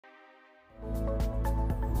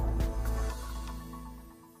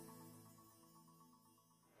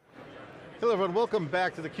Hello everyone, welcome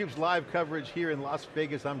back to theCUBE's live coverage here in Las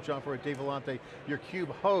Vegas. I'm John Furrier, Dave Vellante, your CUBE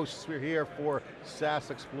hosts. We're here for SAS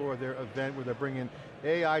Explore, their event where they're bringing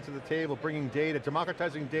AI to the table, bringing data,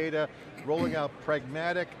 democratizing data, rolling out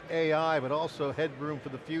pragmatic AI, but also headroom for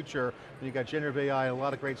the future. And you got generative AI and a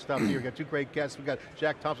lot of great stuff here. We got two great guests. We got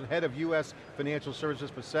Jack Thompson, head of US Financial Services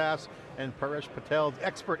for SAS, and Paresh Patel,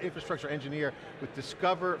 expert infrastructure engineer with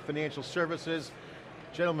Discover Financial Services.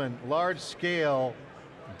 Gentlemen, large scale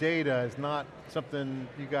data is not something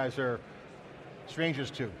you guys are strangers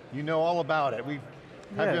to. You know all about it. We've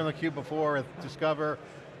had you on theCUBE before with Discover,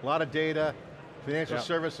 a lot of data, financial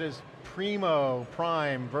services,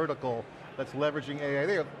 prime vertical that's leveraging AI.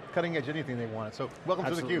 They're cutting edge anything they want. So welcome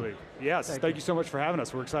to theCUBE. Yes, thank you so much for having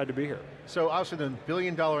us. We're excited to be here. So obviously the $1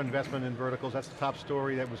 billion investment in verticals, that's the top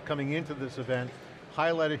story that was coming into this event.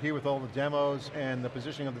 Highlighted here with all the demos and the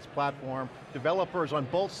positioning of this platform. Developers on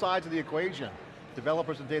both sides of the equation.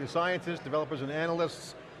 Developers and data scientists, developers and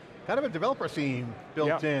analysts, kind of a developer theme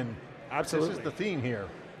built in. Absolutely. This is the theme here.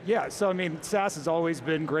 Yeah, so I mean, SAS has always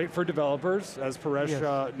been great for developers, as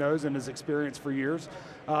Paresh knows and has experienced for years.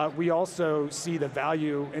 We also see the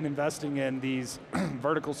value in investing in these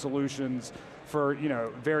vertical solutions for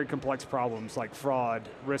very complex problems like fraud,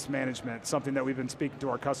 risk management. Something that we've been speaking to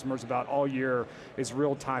our customers about all year is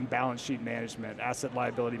real-time balance sheet management, asset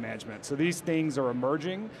liability management. So these things are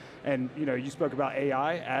emerging, and you spoke about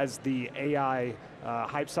AI. As the AI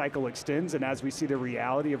hype cycle extends, and as we see the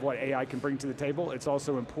reality of what AI can bring to the table, it's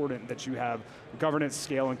also important that you have governance,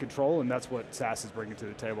 scale, and control, and that's what SAS is bringing to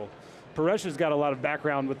the table. Paresh has got a lot of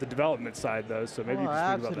background with the development side though, so maybe you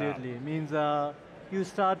can speak about that. Absolutely, means you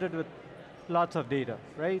started with lots of data,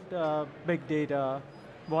 right? Big data,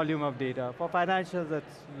 volume of data. For financials,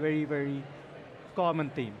 that's very, very common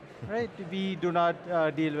theme, right? We do not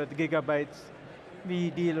deal with gigabytes. We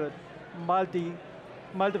deal with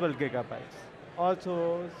multiple gigabytes.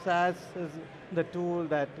 Also, SAS is the tool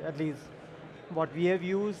that, at least what we have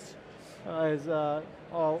used, is,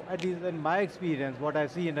 or at least in my experience, what I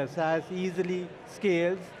see in a SAS easily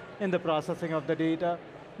scales in the processing of the data,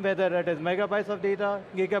 whether it is megabytes of data,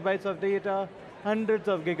 gigabytes of data, hundreds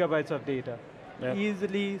of gigabytes of data. Yeah.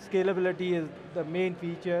 Easily, scalability is the main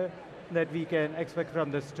feature that we can expect from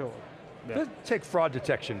this tool. Yeah. Let's take fraud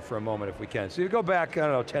detection for a moment if we can. So you go back, I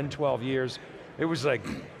don't know, 10, 12 years, it was like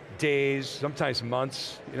days, sometimes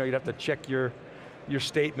months, you'd have to check your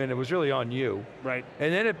statement, it was really on you. Right.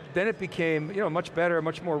 And then it became much better,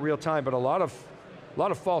 much more real time, but a lot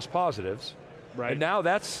of false positives. Right. And now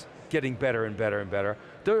that's getting better and better and better.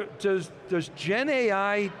 Does Gen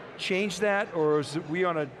AI change that, or is we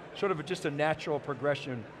on a sort of just a natural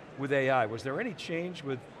progression with AI? Was there any change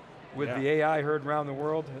with the AI heard around the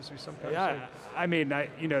world, as we sometimes say? I mean,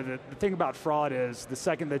 the thing about fraud is the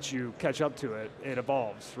second that you catch up to it, it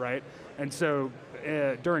evolves, right? And so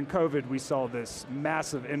during COVID, we saw this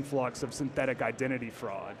massive influx of synthetic identity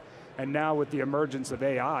fraud. And now with the emergence of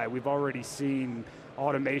AI, we've already seen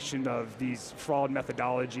automation of these fraud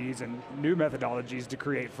methodologies and new methodologies to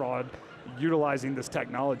create fraud utilizing this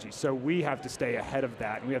technology. So we have to stay ahead of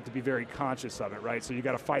that, and we have to be very conscious of it, right? So you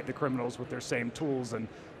got to fight the criminals with their same tools, and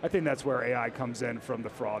I think that's where AI comes in from the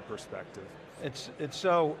fraud perspective. It's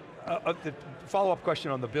so, the follow-up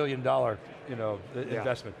question on the $1 billion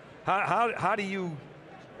investment. How do you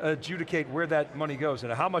adjudicate where that money goes,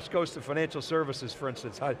 and how much goes to financial services, for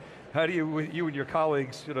instance? How do you and your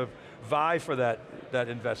colleagues sort of vie for that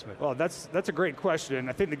investment? Well, that's a great question.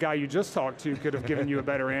 I think the guy you just talked to could have given you a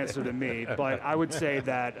better answer than me, but I would say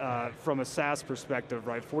that from a SaaS perspective,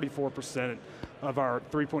 right, 44% of our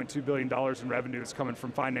 $3.2 billion in revenue is coming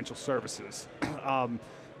from financial services.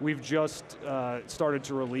 We've just started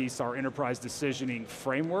to release our enterprise decisioning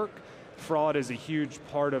framework. Fraud is a huge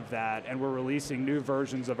part of that, and we're releasing new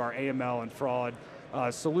versions of our AML and fraud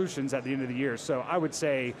solutions at the end of the year. So I would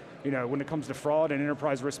say, when it comes to fraud and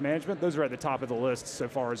enterprise risk management, those are at the top of the list so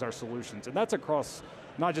far as our solutions. And that's across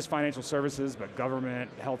not just financial services, but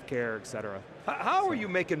government, healthcare, et cetera. How are you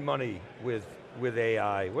making money with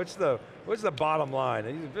AI? What's the bottom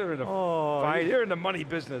line? You're in the money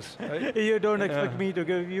business. Right? You don't expect me to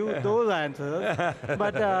give you those answers,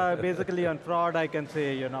 but basically on fraud I can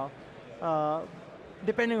say,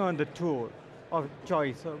 depending on the tool of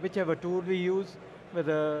choice, so whichever tool we use,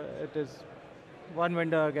 whether it is one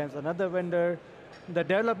vendor against another vendor, the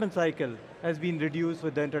development cycle has been reduced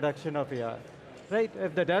with the introduction of AI, right?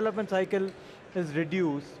 If the development cycle is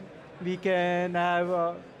reduced, we can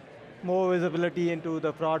have more visibility into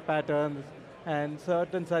the fraud patterns and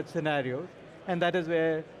certain such scenarios, and that is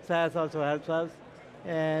where SAS also helps us,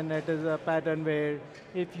 and it is a pattern where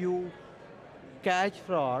if you catch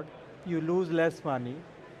fraud, you lose less money,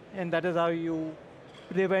 and that is how you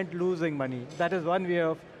prevent losing money. That is one way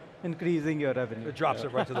of increasing your revenue. It drops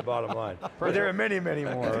it right to the bottom line. But there are many, many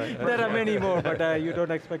more, right? There are many more, but you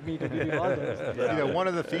don't expect me to give you all those. You know, one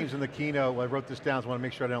of the themes in the keynote, I wrote this down, so I want to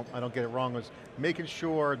make sure I don't get it wrong, was making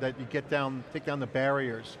sure that you take down the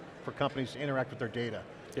barriers for companies to interact with their data.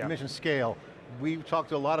 You mentioned scale. We've talked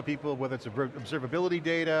to a lot of people, whether it's observability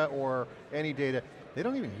data or any data, they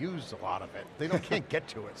don't even use a lot of it. They can't get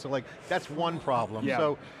to it. So like, that's one problem.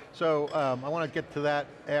 Yeah. So I want to get to that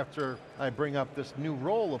after I bring up this new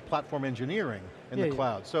role of platform engineering in the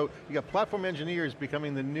cloud. So you got platform engineers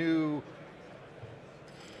becoming the new,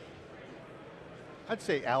 I'd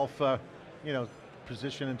say alpha,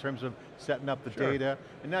 position in terms of setting up the data.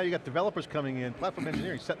 And now you got developers coming in, platform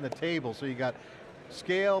engineering setting the table. So you got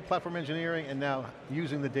scale, platform engineering, and now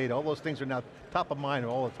using the data. All those things are now top of mind in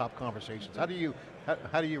all the top conversations. How do you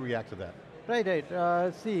react to that? Right.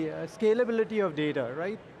 Scalability of data,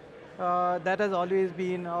 right? That has always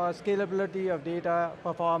been scalability of data,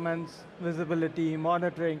 performance, visibility,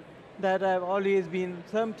 monitoring, that have always been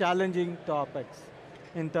some challenging topics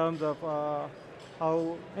in terms of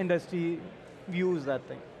how industry views that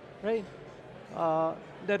thing, right?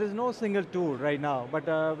 There is no single tool right now, but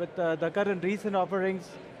with the current recent offerings,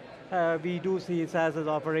 we do see SAS is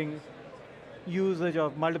offering usage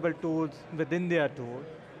of multiple tools within their tool,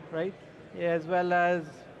 right? As well as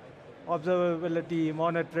observability,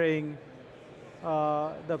 monitoring,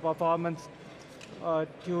 the performance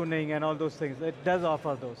tuning and all those things. It does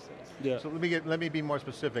offer those things. Yeah. So let me be more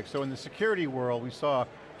specific. So in the security world, we saw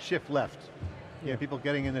shift left. People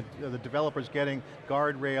getting in, the developers getting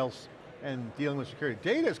guardrails and dealing with security.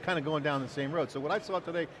 Data is kind of going down the same road. So what I saw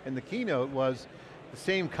today in the keynote was the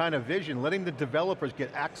same kind of vision, letting the developers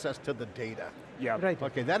get access to the data. Yeah. Right.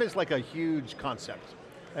 Okay, that is like a huge concept.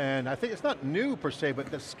 And I think it's not new per se, but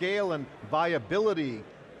the scale and viability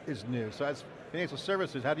is new. So as financial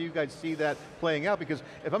services, how do you guys see that playing out? Because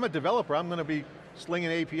if I'm a developer, I'm going to be slinging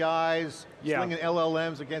APIs, slinging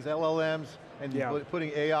LLMs against LLMs, and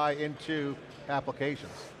putting AI into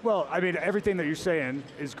applications. Well, I mean, everything that you're saying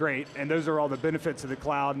is great, and those are all the benefits of the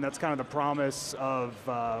cloud, and that's kind of the promise of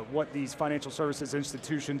what these financial services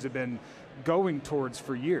institutions have been going towards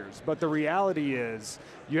for years. But the reality is,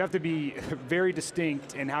 you have to be very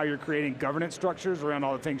distinct in how you're creating governance structures around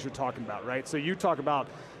all the things you're talking about, right? So you talk about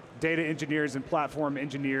data engineers and platform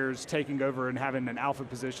engineers taking over and having an alpha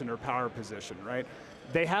position or power position, right?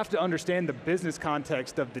 They have to understand the business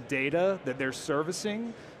context of the data that they're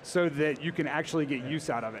servicing so that you can actually get use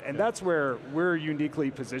out of it. And that's where we're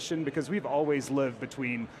uniquely positioned, because we've always lived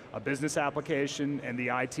between a business application and the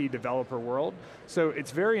IT developer world. So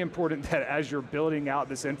it's very important that as you're building out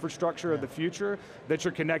this infrastructure of the future, that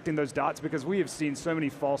you're connecting those dots, because we have seen so many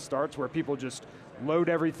false starts where people just load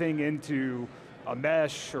everything into a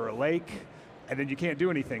mesh or a lake, and then you can't do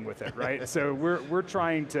anything with it, right? So we're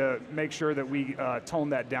trying to make sure that we tone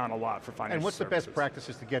that down a lot for financial And what's services. the best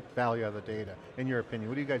practices to get value out of the data, in your opinion?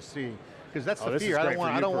 What do you guys see? Because that's the this is fear. I great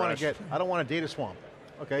don't for want you, I don't want a data swamp.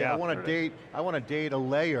 Okay, Yeah. I want a data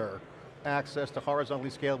layer access to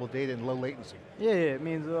horizontally scalable data and low latency. It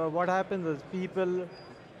means what happens is people,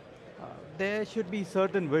 there should be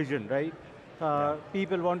certain vision, right?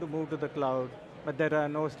 People want to move to the cloud, but there are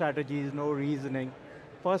no strategies, no reasoning.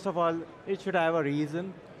 First of all, it should have a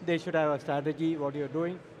reason. They should have a strategy, what you're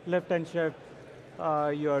doing. Lift and shift,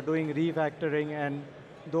 you're doing refactoring and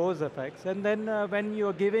those effects. And then when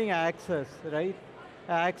you're giving access, right?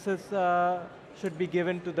 Access should be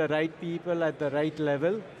given to the right people at the right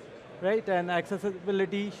level, right? And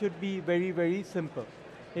accessibility should be very, very simple.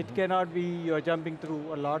 It cannot be you're jumping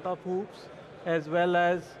through a lot of hoops, as well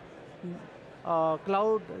as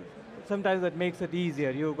cloud. Sometimes that makes it easier.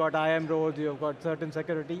 You've got IAM roles, you've got certain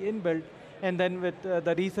security inbuilt, and then with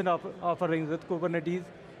the recent offerings with Kubernetes,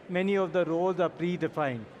 many of the roles are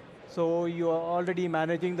predefined. So you are already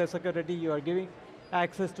managing the security, you are giving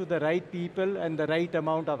access to the right people and the right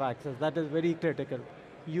amount of access. That is very critical.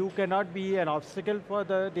 You cannot be an obstacle for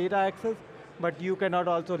the data access, but you cannot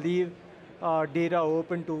also leave data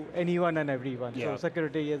open to anyone and everyone. So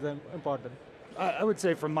security is important. I would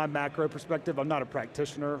say from my macro perspective, I'm not a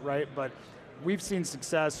practitioner, right? But we've seen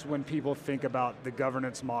success when people think about the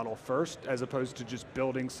governance model first, as opposed to just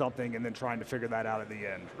building something and then trying to figure that out at the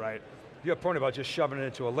end, right? You have a point about just shoving it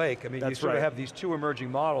into a lake. I mean, you sort of have these two emerging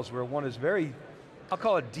models where one is very, I'll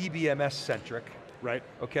call it DBMS-centric. Right.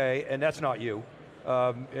 Okay, and that's not you.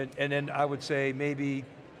 And then I would say maybe,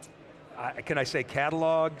 can I say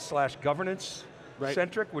catalog/governance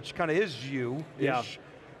centric, which kind of is you-ish.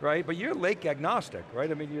 Right, but you're lake agnostic, right?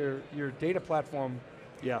 I mean, you're data platform,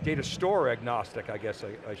 data store agnostic, I guess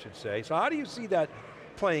I should say. So how do you see that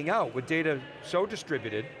playing out with data so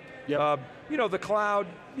distributed. Yep. You know, the cloud,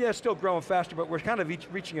 yeah, still growing faster, but we're kind of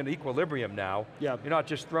reaching an equilibrium now. Yep. You're not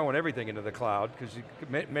just throwing everything into the cloud, because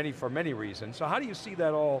for many reasons. So how do you see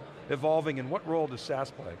that all evolving, and what role does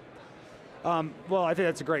SaaS play? Well, I think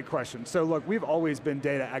that's a great question. So look, we've always been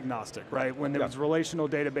data agnostic, right? When there was relational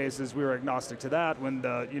databases, we were agnostic to that. When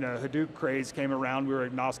the Hadoop craze came around, we were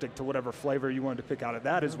agnostic to whatever flavor you wanted to pick out of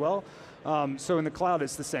that as well. So in the cloud,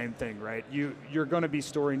 it's the same thing, right? You're going to be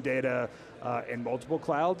storing data in multiple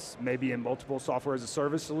clouds, maybe in multiple software as a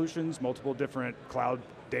service solutions, multiple different cloud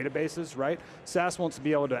databases, right? SaaS wants to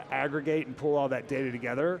be able to aggregate and pull all that data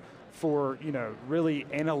together for really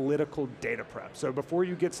analytical data prep. So before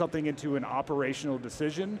you get something into an operational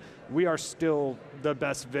decision, we are still the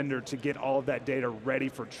best vendor to get all of that data ready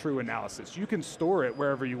for true analysis. You can store it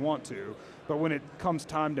wherever you want to, but when it comes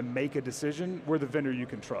time to make a decision, we're the vendor you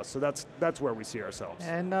can trust. So that's where we see ourselves.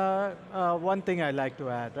 And one thing I'd like to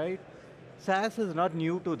add, right? SaaS is not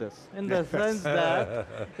new to this, in the sense that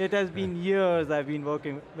it has been years I've been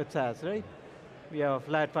working with SaaS, right? We have a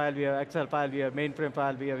flat file, we have Excel file, we have mainframe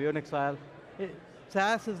file, we have Unix file.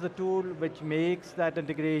 SAS is the tool which makes that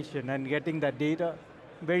integration and getting that data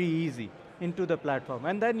very easy into the platform,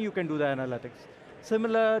 and then you can do the analytics.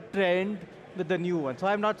 Similar trend with the new one. So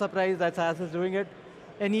I'm not surprised that SAS is doing it.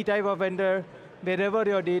 Any type of vendor, wherever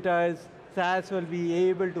your data is, SAS will be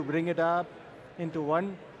able to bring it up into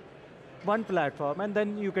one platform, and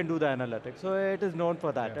then you can do the analytics. So it is known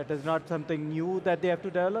for that. It is not something new that they have to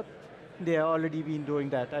develop. They have already been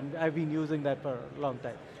doing that, and I've been using that for a long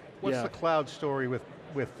time. What's the cloud story with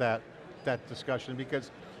that discussion?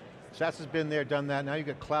 Because SAS has been there, done that. Now you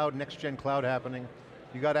got cloud, next-gen cloud happening.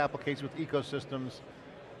 You got applications with ecosystems.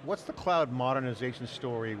 What's the cloud modernization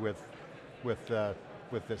story with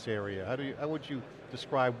this area? How would you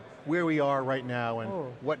describe where we are right now and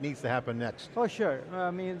what needs to happen next? Oh, sure.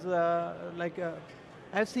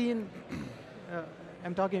 I've seen.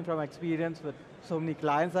 I'm talking from experience with so many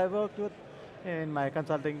clients I've worked with in my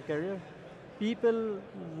consulting career. People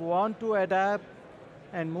want to adapt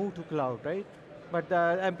and move to cloud, right? But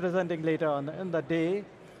I'm presenting later on in the day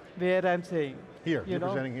where I'm saying, you're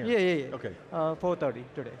presenting here? Yeah. Okay. 4:30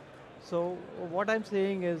 today. So what I'm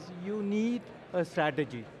saying is you need a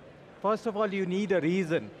strategy. First of all, you need a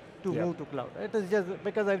reason to move to cloud. It is just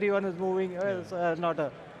because everyone is moving, it's not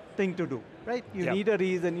a thing to do, right? You need a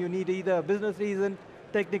reason, you need either a business reason,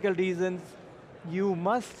 technical reasons. You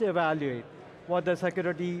must evaluate what the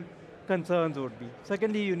security concerns would be.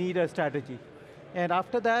 Secondly, you need a strategy. And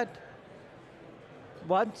after that,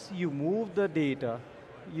 once you move the data,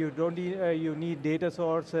 you don't need, you need data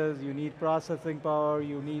sources, you need processing power,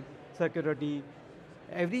 you need security.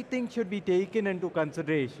 Everything should be taken into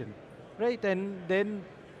consideration, right? And then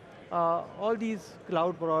all these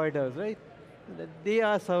cloud providers, right? They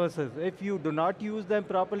are services. If you do not use them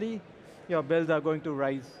properly, your bills are going to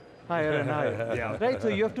rise higher and higher, right? So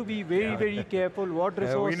you have to be very, very careful what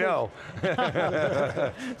resources. We know.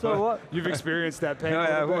 So what? You've experienced that pain.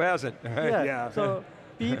 Who hasn't? Right? So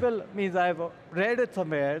people, means I've read it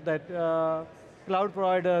somewhere that cloud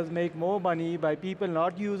providers make more money by people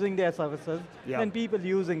not using their services than people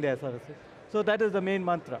using their services. So that is the main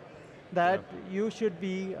mantra, that you should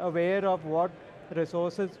be aware of what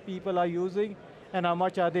resources people are using and how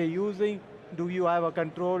much are they using. Do you have a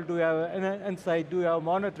control? Do you have an insight? Do you have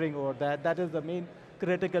monitoring over that? That is the main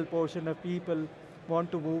critical portion of people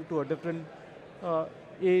want to move to a different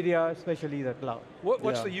area, especially the cloud.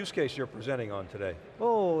 What's the use case you're presenting on today?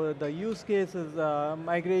 Oh, the use case is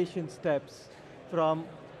migration steps from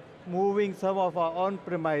moving some of our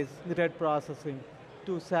on-premise red processing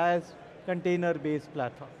to SaaS container-based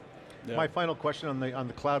platform. My final question on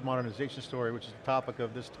the cloud modernization story, which is the topic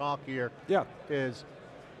of this talk here, is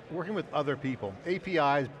working with other people.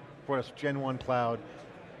 APIs for us, Gen 1 cloud.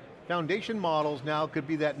 Foundation models now could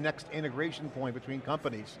be that next integration point between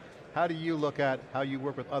companies. How do you look at how you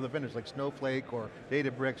work with other vendors like Snowflake or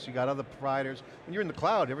Databricks? You got other providers. When you're in the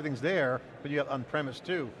cloud, everything's there, but you have on-premise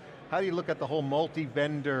too. How do you look at the whole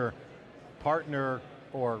multi-vendor partner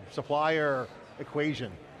or supplier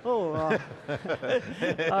equation? Oh, a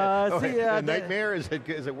nightmare? Is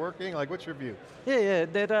it working? Like, what's your view?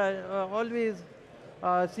 There are always,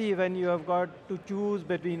 when you have got to choose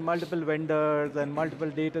between multiple vendors and multiple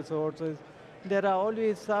data sources, there are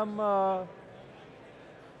always some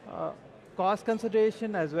cost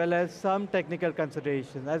consideration as well as some technical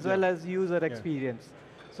consideration, as well as user experience.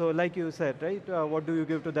 So like you said, right, what do you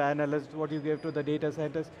give to the analyst, what do you give to the data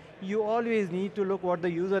scientist? You always need to look what the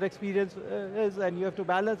user experience is, and you have to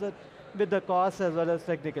balance it with the cost as well as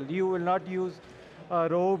technical. You will not use a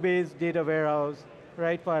row-based data warehouse,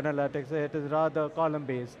 right, for analytics. It is rather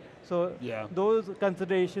column-based. So those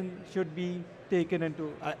considerations should be taken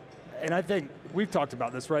into. And I think, we've talked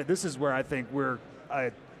about this, right? This is where I think we're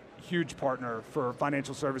a huge partner for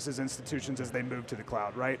financial services institutions as they move to the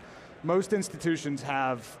cloud, right? Most institutions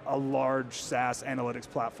have a large SaaS analytics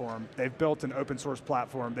platform. They've built an open source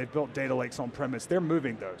platform. They've built data lakes on premise. They're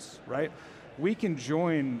moving those, right? We can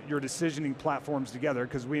join your decisioning platforms together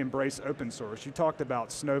because we embrace open source. You talked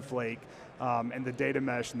about Snowflake and the data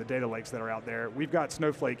mesh and the data lakes that are out there. We've got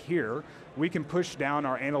Snowflake here. We can push down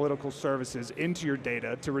our analytical services into your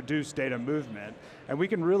data to reduce data movement, and we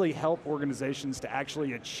can really help organizations to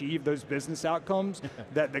actually achieve those business outcomes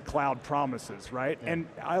that the cloud promises, right? Yeah. And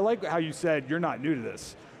I like how you said you're not new to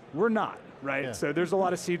this. We're not, right? Yeah. So there's a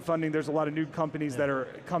lot of seed funding, there's a lot of new companies that are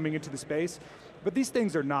coming into the space. But these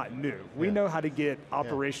things are not new. We know how to get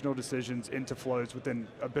operational decisions into flows within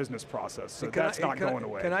a business process, so that's not going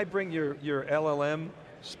away. Can I bring your LLM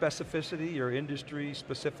specificity, your industry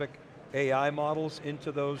specific AI models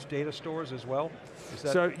into those data stores as well?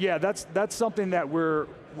 So yeah, that's something that we're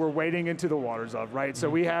wading into the waters of, right? So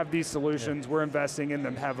we have these solutions, we're investing in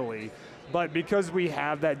them heavily. But because we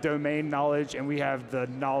have that domain knowledge and we have the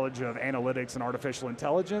knowledge of analytics and artificial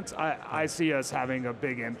intelligence, I see us having a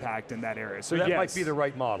big impact in that area. So that might be the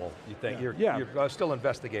right model, you think? You're still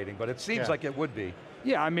investigating, but it seems like it would be.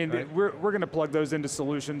 Yeah, I mean, we're going to plug those into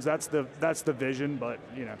solutions. That's the vision, but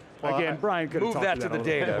again, Brian could move that to the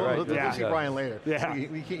data, right? We'll see Brian later. Yeah.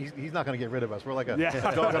 He's not going to get rid of us. We're like a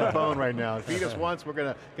dog on a phone right now. Feed us once, we're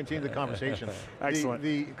going to continue the conversation. Excellent.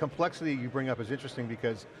 The complexity you bring up is interesting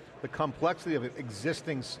because the complexity of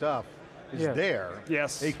existing stuff is there,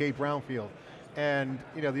 aka brownfield. And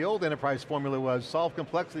the old enterprise formula was solve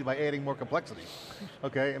complexity by adding more complexity.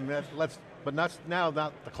 Okay, and but not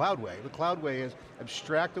the cloud way. The cloud way is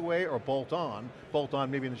abstract away or bolt on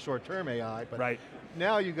maybe in the short term AI, but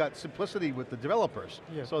now you've got simplicity with the developers.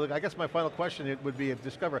 Yeah. So I guess my final question would be,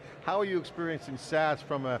 discover, how are you experiencing SaaS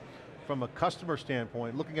from a customer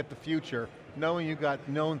standpoint, looking at the future, knowing you got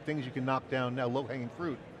known things you can knock down now, low-hanging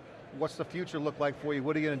fruit. What's the future look like for you?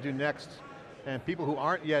 What are you going to do next? And people who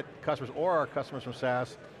aren't yet customers or are customers from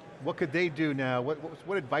SaaS, what could they do now?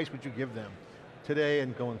 What advice would you give them today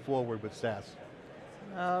and going forward with SaaS?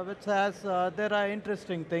 With SaaS, there are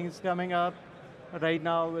interesting things coming up right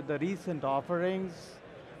now with the recent offerings.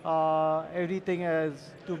 Everything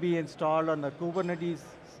is to be installed on the Kubernetes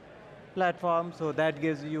platform, so that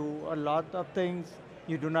gives you a lot of things.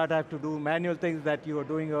 You do not have to do manual things that you were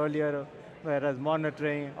doing earlier, whereas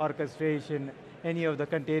monitoring, orchestration, any of the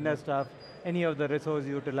container stuff, any of the resource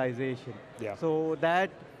utilization. Yeah. So that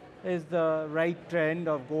is the right trend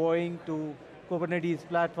of going to Kubernetes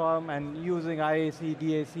platform and using IAC,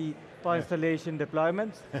 DAC for installation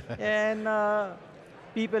deployments. And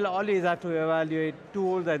people always have to evaluate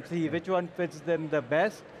tools and see which one fits them the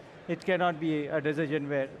best. It cannot be a decision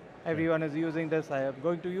where everyone is using this, I am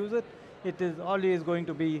going to use it. It is always going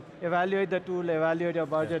to be evaluate the tool, evaluate your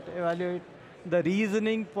budget, evaluate the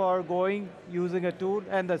reasoning for using a tool,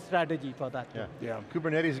 and the strategy for that.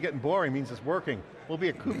 Kubernetes is getting boring, means it's working. We'll be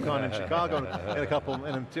at KubeCon in Chicago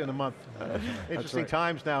in a month. Interesting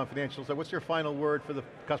times now in financials. So what's your final word for the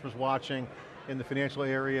customers watching in the financial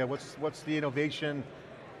area? What's the innovation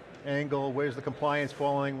angle? Where's the compliance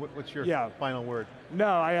falling? What's your final word? No,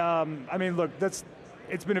 I mean, look,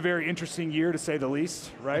 it's been a very interesting year to say the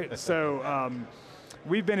least, right? So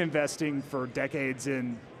we've been investing for decades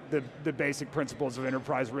in the basic principles of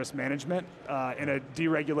enterprise risk management in a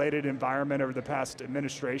deregulated environment over the past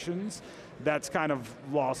administrations. That's kind of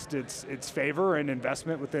lost its favor and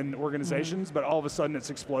investment within organizations, but all of a sudden it's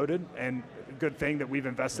exploded, and good thing that we've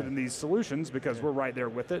invested in these solutions because we're right there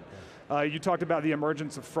with it. You talked about the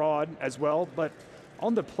emergence of fraud as well, but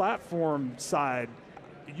on the platform side,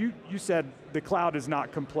 you said the cloud is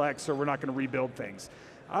not complex, or we're not going to rebuild things.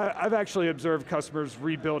 I've actually observed customers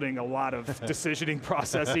rebuilding a lot of decisioning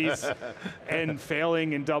processes and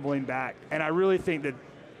failing and doubling back. And I really think that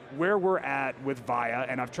where we're at with Vaya,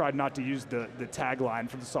 and I've tried not to use the tagline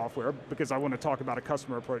for the software because I want to talk about a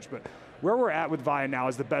customer approach, but where we're at with Vaya now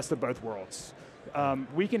is the best of both worlds.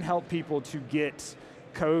 We can help people to get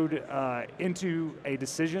code into a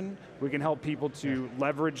decision. We can help people to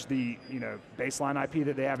leverage the baseline IP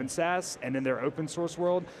that they have in SaaS and in their open source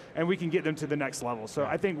world, and we can get them to the next level. So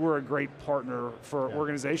I think we're a great partner for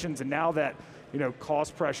organizations, and now that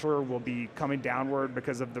cost pressure will be coming downward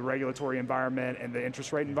because of the regulatory environment and the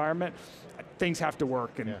interest rate environment, things have to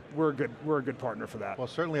work, and we're a good partner for that. Well,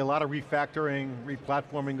 certainly a lot of refactoring,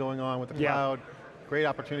 replatforming going on with the cloud. Great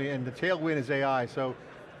opportunity, and the tailwind is AI. So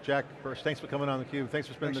Jack, first, thanks for coming on theCUBE. Thanks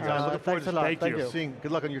for spending the Thanks, time. Looking forward thanks a lot. Thank Thank you. you. seeing,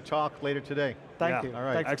 good luck on your talk later today. Thank Yeah. you. All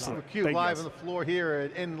right, Thanks a excellent. lot. theCUBE Thank you, live guys. on the floor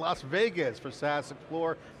here in Las Vegas for SAS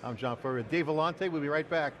Explore. I'm John Furrier. Dave Vellante, we'll be right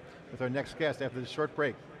back with our next guest after this short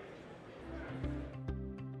break.